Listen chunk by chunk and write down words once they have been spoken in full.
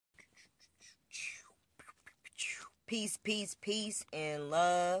Peace, peace, peace, and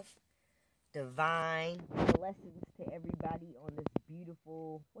love. Divine blessings to everybody on this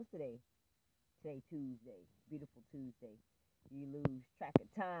beautiful, what's today? Today, Tuesday. Beautiful Tuesday. You lose track of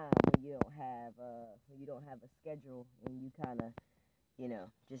time when you don't have a schedule and you kind of,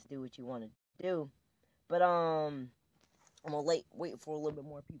 just do what you want to do. But I'm gonna wait for a little bit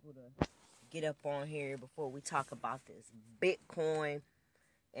more people to get up on here before we talk about this Bitcoin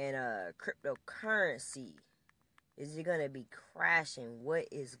and cryptocurrency. Is it going to be crashing? What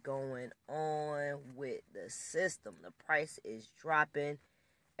is going on with the system? The price is dropping.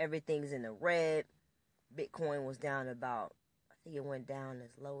 Everything's in the red. Bitcoin was down about, I think it went down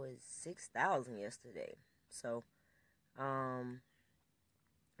as low as 6,000 yesterday. So,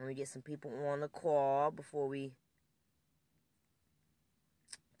 let me get some people on the call before we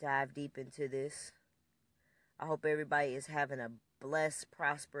dive deep into this. I hope everybody is having a blessed,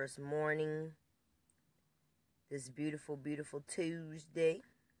 prosperous morning. This beautiful, beautiful Tuesday.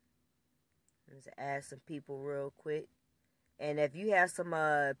 Let's add some people real quick. And if you have some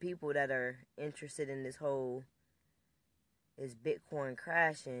people that are interested in this Bitcoin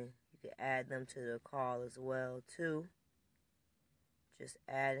crashing, you can add them to the call as well too. Just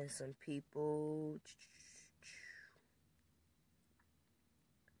adding some people.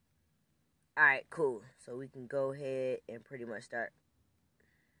 Alright, cool. So we can go ahead and pretty much start.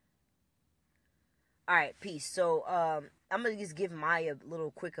 Alright, peace. So, I'm going to just give my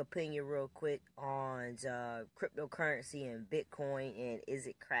little quick opinion real quick on cryptocurrency and Bitcoin and is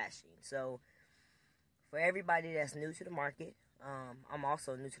it crashing. So, for everybody that's new to the market, I'm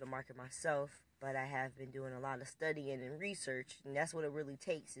also new to the market myself, but I have been doing a lot of studying and research, and that's what it really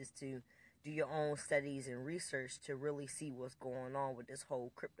takes is to do your own studies and research to really see what's going on with this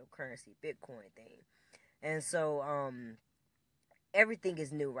whole cryptocurrency Bitcoin thing. And so, everything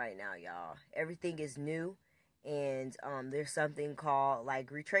is new right now, y'all. Everything is new, and there's something called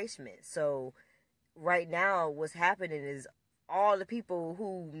like retracement. So right now, what's happening is all the people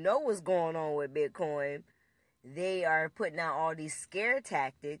who know what's going on with Bitcoin, they are putting out all these scare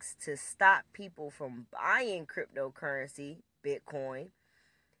tactics to stop people from buying cryptocurrency, Bitcoin,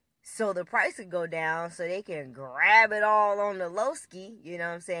 so the price could go down so they can grab it all on the low ski, you know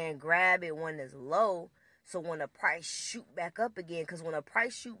what I'm saying? Grab it when it's low. So when the price shoot back up again, because when the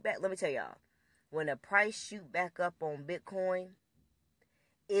price shoot back, let me tell y'all, when the price shoot back up on Bitcoin,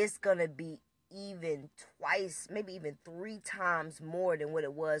 it's going to be even twice, maybe even 3 times more than what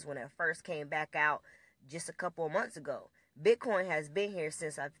it was when it first came back out just a couple of months ago. Bitcoin has been here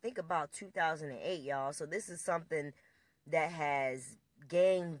since I think about 2008, y'all. So this is something that has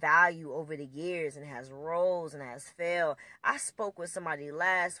gained value over the years and has rose and has fell. I spoke with somebody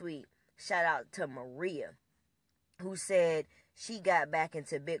last week. Shout out to Maria, who said she got back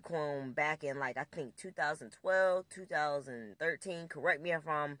into Bitcoin back in I think 2012, 2013. Correct me if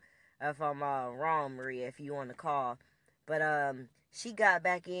I'm wrong, Maria, if you want to call. But she got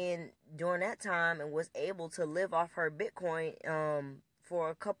back in during that time and was able to live off her Bitcoin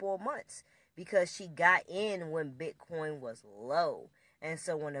for a couple of months because she got in when Bitcoin was low. And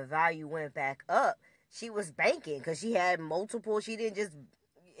so when the value went back up, she was banking because she had multiple. She didn't just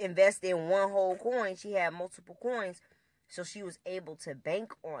invest in one whole coin. She had multiple coins, so she was able to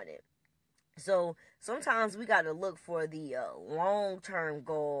bank on it. So sometimes we got to look for the long-term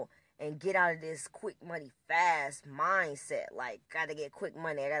goal and get out of this quick money fast mindset. Like, gotta get quick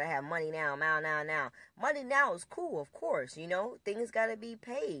money. I gotta have money now. Money now is cool, of course. Things gotta be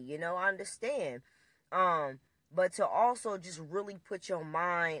paid. I understand. But to also just really put your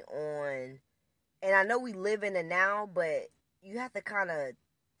mind on, and I know we live in the now, but you have to kind of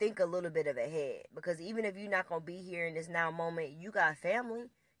think a little bit of ahead, because even if you're not going to be here in this now moment, you got family,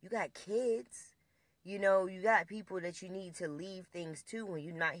 you got kids, you got people that you need to leave things to when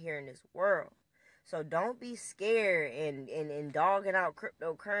you're not here in this world. So don't be scared and dogging out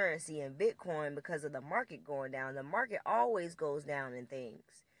cryptocurrency and Bitcoin because of the market going down. The market always goes down in things.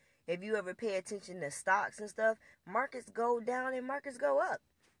 If you ever pay attention to stocks and stuff, markets go down and markets go up.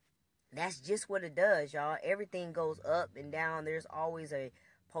 That's just what it does, y'all. Everything goes up and down. There's always a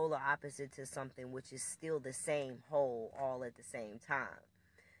polar opposite to something, which is still the same whole all at the same time.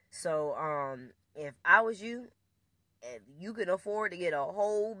 So, if I was you, if you can afford to get a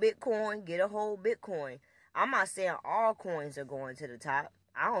whole Bitcoin, get a whole Bitcoin. I'm not saying all coins are going to the top.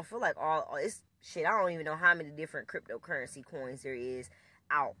 I don't feel like it's shit. I don't even know how many different cryptocurrency coins there is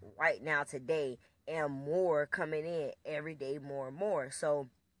out right now today, and more coming in every day, more and more. So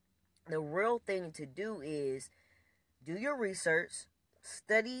the real thing to do is do your research,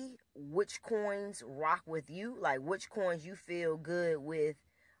 study which coins rock with you, like which coins you feel good with,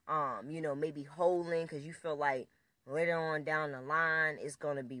 maybe holding because you feel like later on down the line it's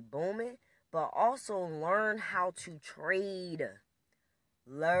going to be booming. But also learn how to trade.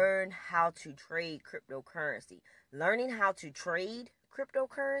 Learn how to trade cryptocurrency. Learning how to trade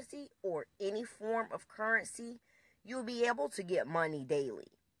cryptocurrency or any form of currency, you'll be able to get money daily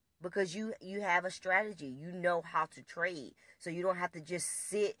because you have a strategy. You know how to trade. So you don't have to just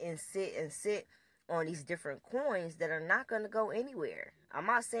sit on these different coins that are not going to go anywhere. I'm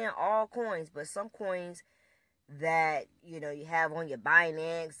not saying all coins, but some coins that you have on your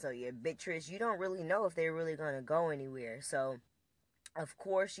Binance or your Bittrex, you don't really know if they're really going to go anywhere. So of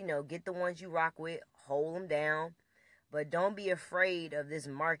course, get the ones you rock with, hold them down, but don't be afraid of this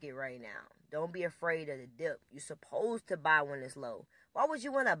market right now. Don't be afraid of the dip. You're supposed to buy when it's low. Why would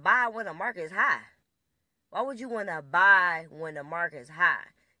you want to buy when the market is high? Why would you want to buy when the market is high?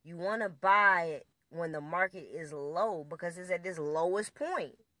 You want to buy it when the market is low because it's at this lowest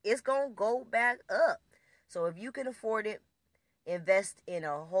point. It's going to go back up. So if you can afford it, invest in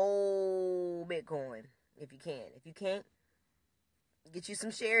a whole Bitcoin if you can. If you can't, get you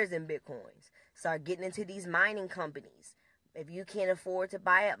some shares in Bitcoins. Start getting into these mining companies. If you can't afford to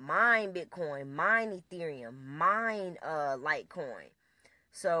buy it, mine Bitcoin, mine Ethereum, mine Litecoin.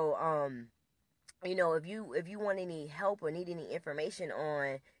 So if you want any help or need any information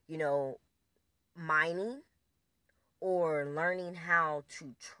on mining or learning how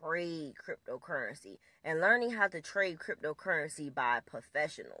to trade cryptocurrency, and learning how to trade cryptocurrency by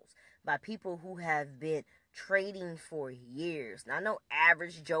professionals, by people who have been trading for years. Not no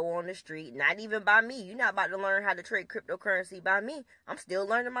average Joe on the street, not even by me. You're not about to learn how to trade cryptocurrency by me. I'm still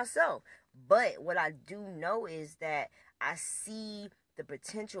learning myself. But what I do know is that I see the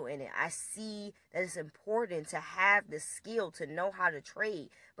potential in it. I see that it's important to have the skill to know how to trade,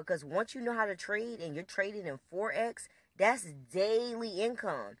 because once you know how to trade and you're trading in Forex, that's daily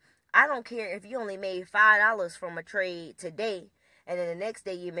income. I don't care if you only made $5 from a trade today, and then the next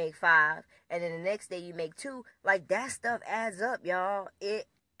day you make 5, and then the next day you make 2. Like, that stuff adds up, y'all. It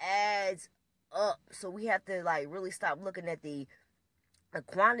adds up. So we have to really stop looking at the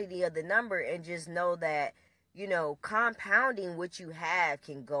quantity of the number and just know that compounding what you have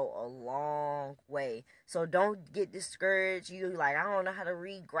can go a long way. So don't get discouraged. You I don't know how to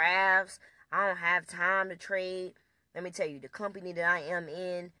read graphs. I don't have time to trade. Let me tell you, the company that I am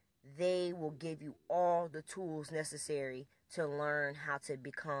in, they will give you all the tools necessary to learn how to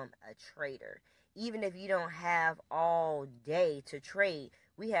become a trader. Even if you don't have all day to trade,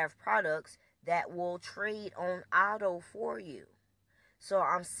 we have products that will trade on auto for you. So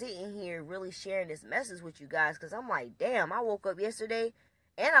I'm sitting here really sharing this message with you guys because I'm like, damn, I woke up yesterday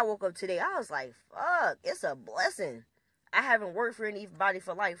and I woke up today. I was like, fuck, it's a blessing. I haven't worked for anybody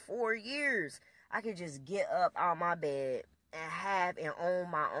for 4 years. I could just get up out of my bed and have and own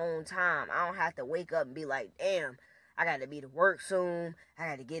my own time. I don't have to wake up and be like, damn, I got to be to work soon. I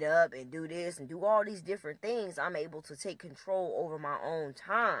got to get up and do this and do all these different things. I'm able to take control over my own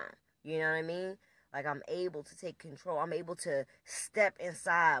time. You know what I mean? I'm able to take control. I'm able to step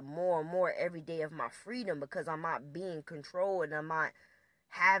inside more and more every day of my freedom because I'm not being controlled and I'm not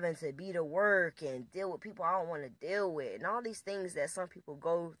having to be to work and deal with people I don't want to deal with and all these things that some people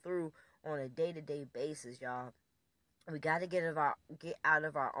go through on a day-to-day basis, y'all. We got to get out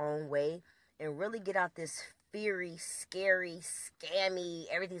of our own way and really get out this fiery, scary, scammy,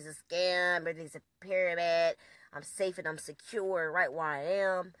 everything's a scam, everything's a pyramid, I'm safe and I'm secure right where I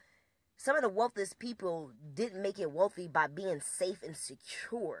am. Some of the wealthiest people didn't make it wealthy by being safe and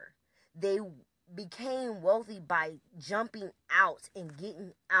secure. They became wealthy by jumping out and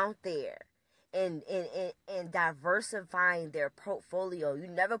getting out there and diversifying their portfolio. You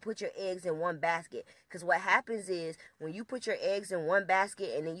never put your eggs in one basket, because what happens is when you put your eggs in one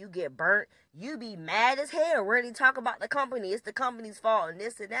basket and then you get burnt, you be mad as hell, ready to talk about the company. It's the company's fault and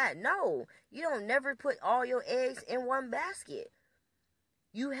this and that. No, you don't never put all your eggs in one basket.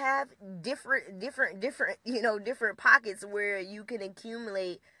 You have different pockets where you can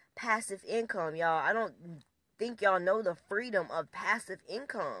accumulate passive income, y'all. I don't think y'all know the freedom of passive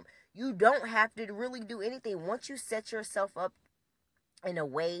income. You don't have to really do anything. Once you set yourself up in a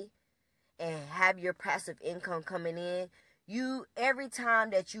way and have your passive income coming in, every time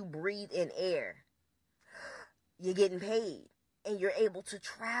that you breathe in air, you're getting paid and you're able to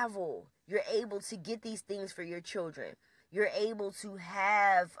travel. You're able to get these things for your children. You're able to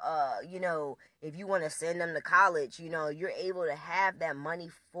have, if you want to send them to college, you're able to have that money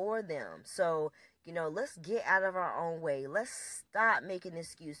for them. So, let's get out of our own way. Let's stop making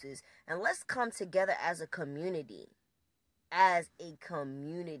excuses and let's come together as a community. And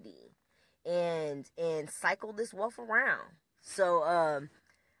cycle this wealth around. So,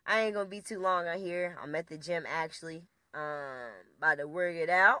 I ain't gonna be too long on here. I'm at the gym actually. About to work it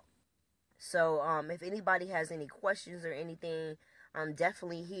out. So if anybody has any questions or anything, I'm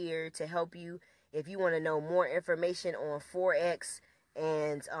definitely here to help you. If you want to know more information on Forex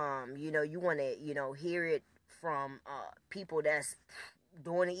and you want to hear it from people that's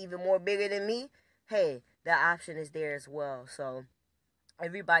doing it even more bigger than me, hey, the option is there as well. So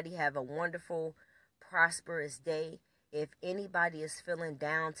everybody have a wonderful, prosperous day. If anybody is feeling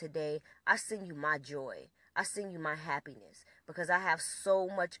down today, I send you my joy. I send you my happiness because I have so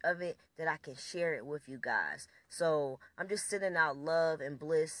much of it that I can share it with you guys. So I'm just sending out love and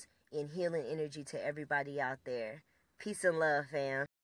bliss and healing energy to everybody out there. Peace and love, fam.